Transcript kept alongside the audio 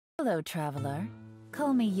Hello, traveler.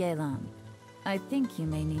 Call me Yelan. I think you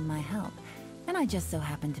may need my help, and I just so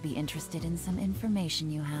happen to be interested in some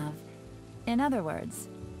information you have. In other words,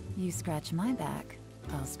 you scratch my back,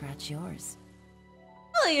 I'll scratch yours.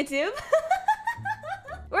 Hello, YouTube.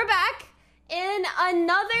 We're back in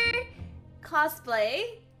another cosplay.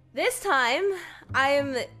 This time,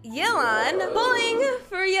 I'm Yelan, pulling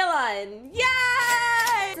for Yelan. Yay!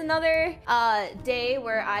 It's another day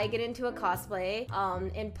where I get into a cosplay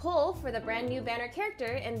and pull for the brand new banner character,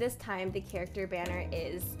 and this time the character banner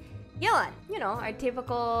is Yelan. You know, our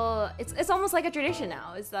typical, it's almost like a tradition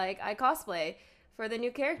now. It's like I cosplay for the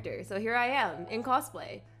new character. So here I am in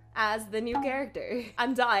cosplay as the new character.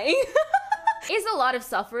 I'm dying. It's a lot of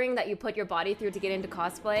suffering that you put your body through to get into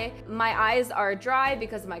cosplay. My eyes are dry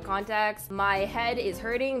because of my contacts. My head is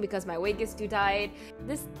hurting because my wig is too tight.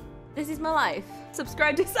 This is my life.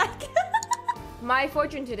 Subscribe to Psych. My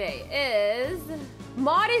fortune today is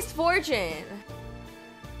modest fortune.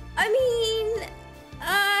 I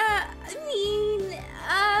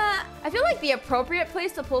feel like the appropriate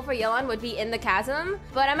place to pull for Yelan would be in the chasm,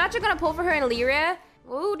 but I'm actually gonna pull for her in Lyria.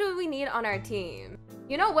 Who do we need on our team?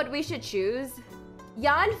 You know what we should choose?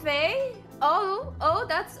 Yanfei? Oh,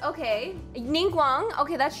 that's okay. Ningguang?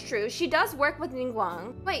 Okay, that's true. She does work with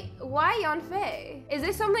Ningguang. Wait, why Yanfei? Is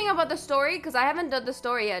there something about the story? Because I haven't done the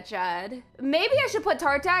story yet, Chad. Maybe I should put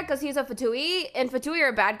Tartak because he's a Fatui, and Fatui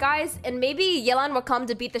are bad guys, and maybe Yelan will come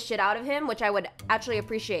to beat the shit out of him, which I would actually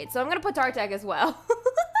appreciate. So I'm gonna put Tartak as well.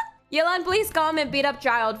 Yelan, please come and beat up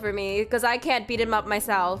Child for me, because I can't beat him up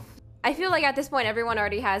myself. I feel like at this point, everyone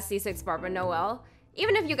already has C6 Barbara Noel.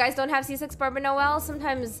 Even if you guys don't have C6 Barbara Noel,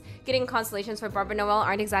 sometimes getting constellations for Barbara Noel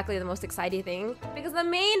aren't exactly the most exciting thing. Because the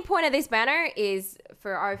main point of this banner is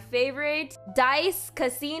for our favorite dice,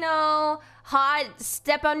 casino, hot,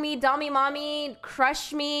 step on me, dummy mommy,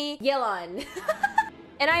 crush me, Yelan.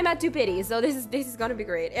 And I'm at 2 pity, so this is gonna be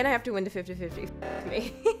great. And I have to win the 50-50 for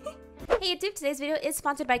me. Hey YouTube, today's video is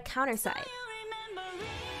sponsored by Counterside.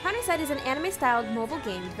 Counterside is an anime-styled mobile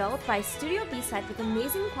game developed by Studio B-Side with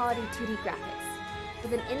amazing quality 2D graphics.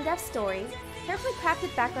 With an in-depth story, carefully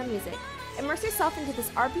crafted background music, immerse yourself into this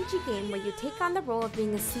RPG game where you take on the role of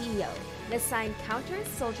being a CEO and assign counters,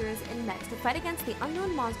 soldiers, and mechs to fight against the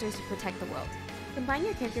unknown monsters to protect the world. Combine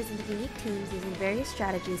your characters into unique teams using various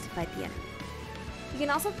strategies to fight the enemy. You can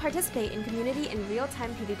also participate in community and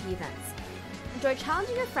real-time PvP events. Enjoy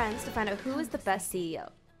challenging your friends to find out who is the best CEO.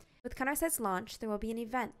 With Counterside's launch, there will be an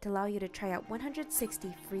event to allow you to try out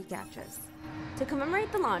 160 free gachas. To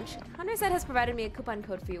commemorate the launch, Counterside has provided me a coupon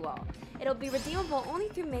code for you all. It'll be redeemable only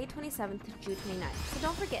through May 27th to June 29th, so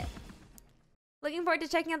don't forget. Looking forward to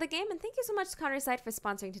checking out the game, and thank you so much to Counterside for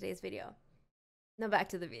sponsoring today's video. Now back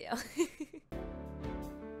to the video.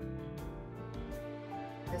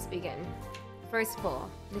 Let's begin. First pull.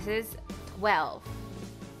 This is 12.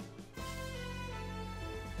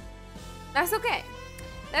 That's okay.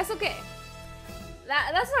 That's okay.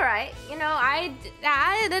 That's all right. You know, I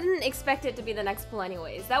didn't expect it to be the next pull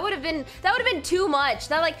anyways. That would have been too much.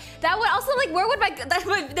 That would also where would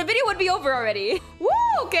the video would be over already. Woo!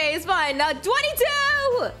 Okay, it's fine. Now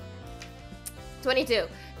 22.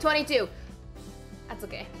 22. That's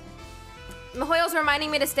okay. Mihoyo's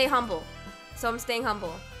reminding me to stay humble, so I'm staying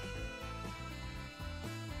humble.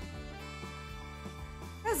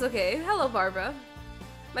 That's okay. Hello, Barbara.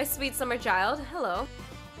 My sweet summer child. Hello.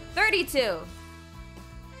 32.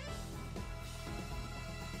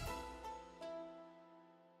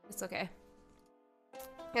 It's okay.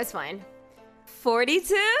 It's fine.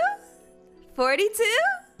 42? 42?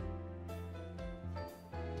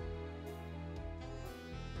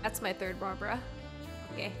 That's my third Barbara.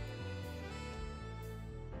 Okay.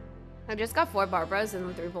 I just got 4 Barbaras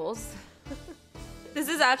and 3 pulls. This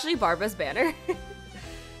is actually Barbara's banner.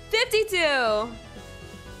 52!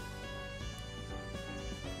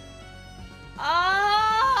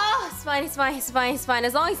 Oh, it's fine. As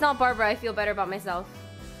long as it's not Barbara, I feel better about myself.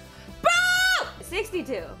 Bro!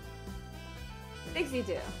 62.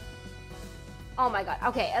 Oh my god.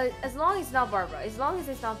 Okay, as long as it's not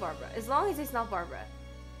Barbara.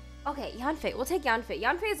 Okay, Yanfei. We'll take Yanfei.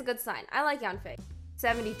 Yanfei is a good sign. I like Yanfei.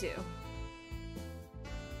 72.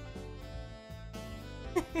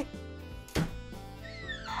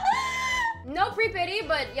 No pre-pity,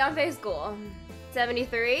 but Yanfei is cool.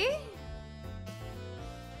 73.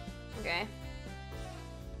 Okay.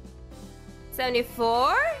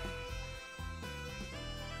 74.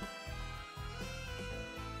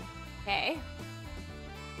 Okay.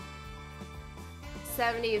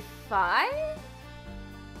 75.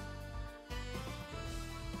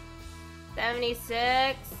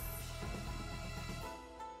 76.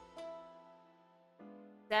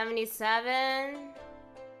 77.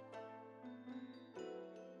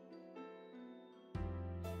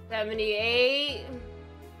 78.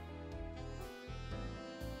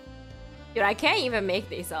 Dude, I can't even make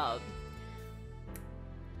these up.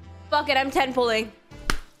 Fuck it, I'm 10 pulling.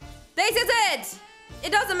 This is it!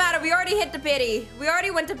 It doesn't matter, we already hit the pity. We already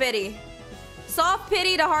went to pity. Soft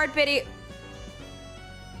pity to hard pity.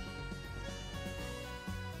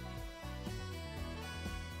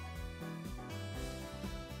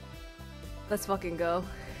 Let's fucking go.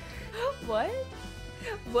 What?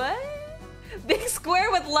 What? Big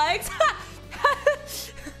square with legs?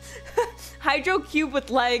 Hydro cube with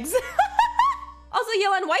legs. Also,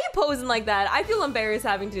 Yelan, why are you posing like that? I feel embarrassed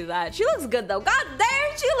having to do that. She looks good though. God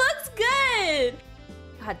damn, she looks good.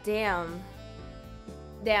 God damn.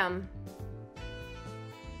 Damn.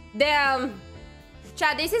 Damn.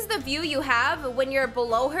 Chad, this is the view you have when you're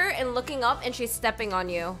below her and looking up and she's stepping on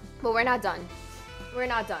you. But we're not done. We're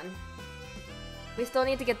not done. We still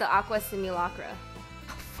need to get the Aqua Simulacra.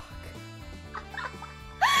 Oh, fuck.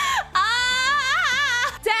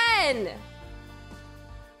 Ah! 10!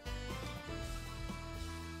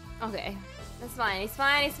 Okay. That's fine. It's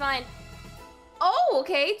fine. It's fine. Oh,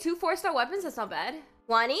 okay. 2 4-star weapons. That's not bad.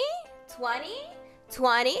 20? 20?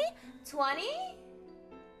 20? 20?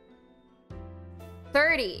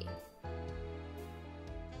 30.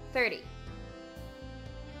 30.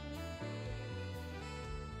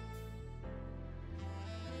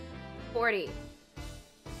 40.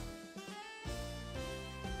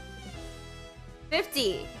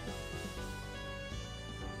 50.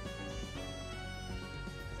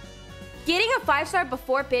 Getting a 5-star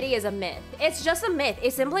before pity is a myth. It's just a myth.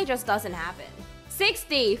 It simply just doesn't happen.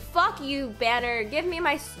 60. Fuck you, banner. Give me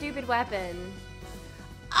my stupid weapon.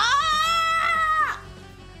 Ah!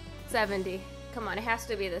 70. Come on, it has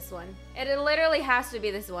to be this one. It literally has to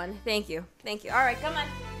be this one. Thank you. Thank you. All right, come on.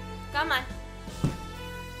 Come on. I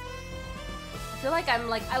feel like I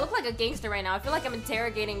look like a gangster right now. I feel like I'm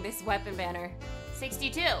interrogating this weapon banner.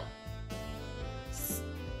 62.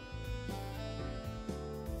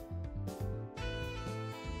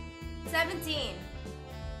 17.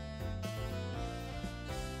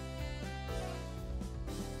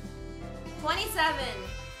 27.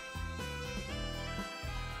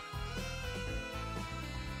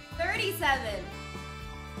 37.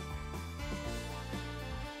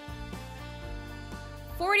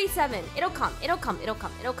 47. It'll come. It'll come. It'll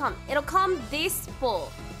come. It'll come. It'll come this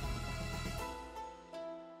pull.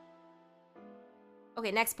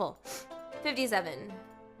 Okay, next pull. 57.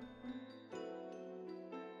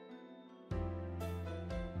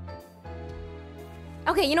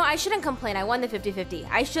 Okay, you know, I shouldn't complain. I won the 50-50.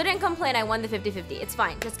 I shouldn't complain. I won the 50-50. It's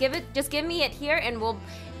fine. Just give me it here and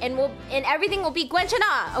everything will be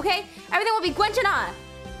Gwenchana, okay? Everything will be Gwenchana.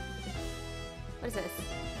 What is this?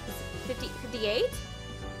 50, 58?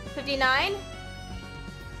 59?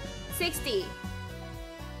 60.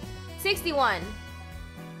 61.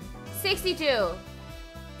 62.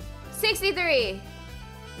 63.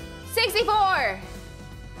 64.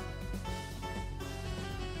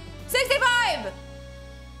 65.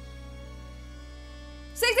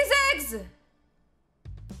 66!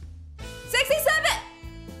 67!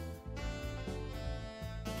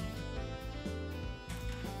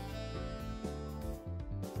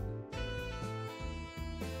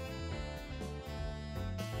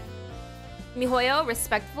 Mihoyo,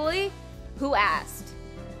 respectfully, who asked?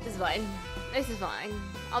 This is fine. This is fine.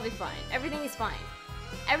 I'll be fine. Everything is fine.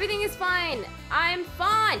 Everything is fine. I'm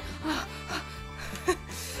fine.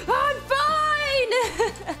 I'm fine!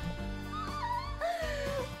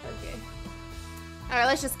 Alright,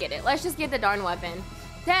 let's just get it. Let's just get the darn weapon.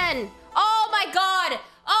 10. Oh my god!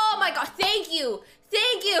 Oh my god! Thank you!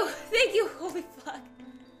 Thank you! Thank you! Holy fuck.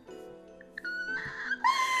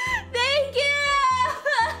 Thank you!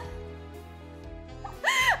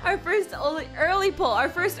 Our first early pull. Our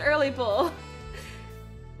first early pull.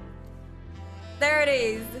 There it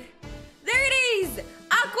is. There it is!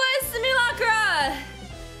 Aqua Simulacra!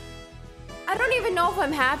 I don't even know if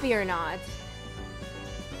I'm happy or not.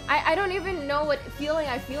 I don't even know what feeling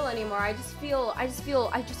I feel anymore. I just feel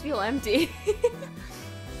empty.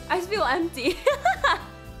 I just feel empty.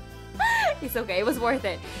 It's okay. It was worth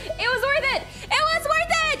it. It was worth it. It was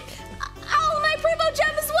worth it. All my Primo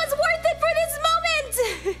Gems was worth it for this moment.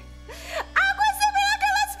 Aqua Simulacra,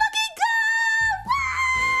 let's fucking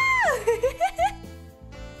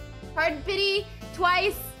go! Hard pity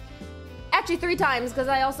twice. Actually 3 times, because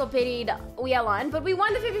I also pitied Yelan, but we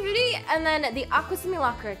won the 50-50, and then the Aqua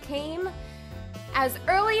Simulacra came as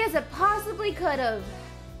early as it possibly could have.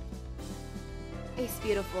 It's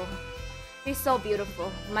beautiful. She's so beautiful.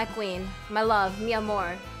 My queen. My love. Mi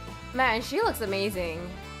amor. Man, she looks amazing.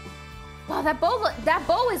 Wow, that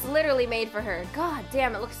bow is literally made for her. God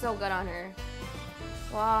damn, it looks so good on her.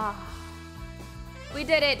 Wow. We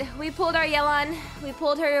did it. We pulled our Yelan. We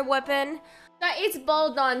pulled her weapon. It's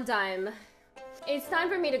bold on time. It's time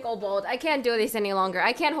for me to go bold. I can't do this any longer.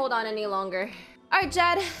 I can't hold on any longer. Alright,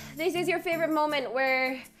 Jed. This is your favorite moment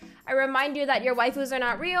where I remind you that your waifus are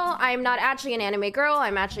not real. I'm not actually an anime girl.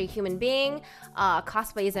 I'm actually a human being.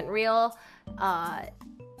 Cosplay isn't real.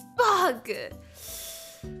 Bug!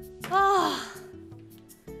 Oh.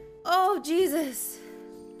 Oh, Jesus.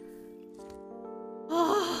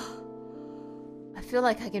 Oh. I feel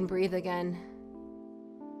like I can breathe again.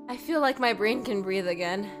 I feel like my brain can breathe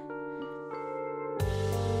again.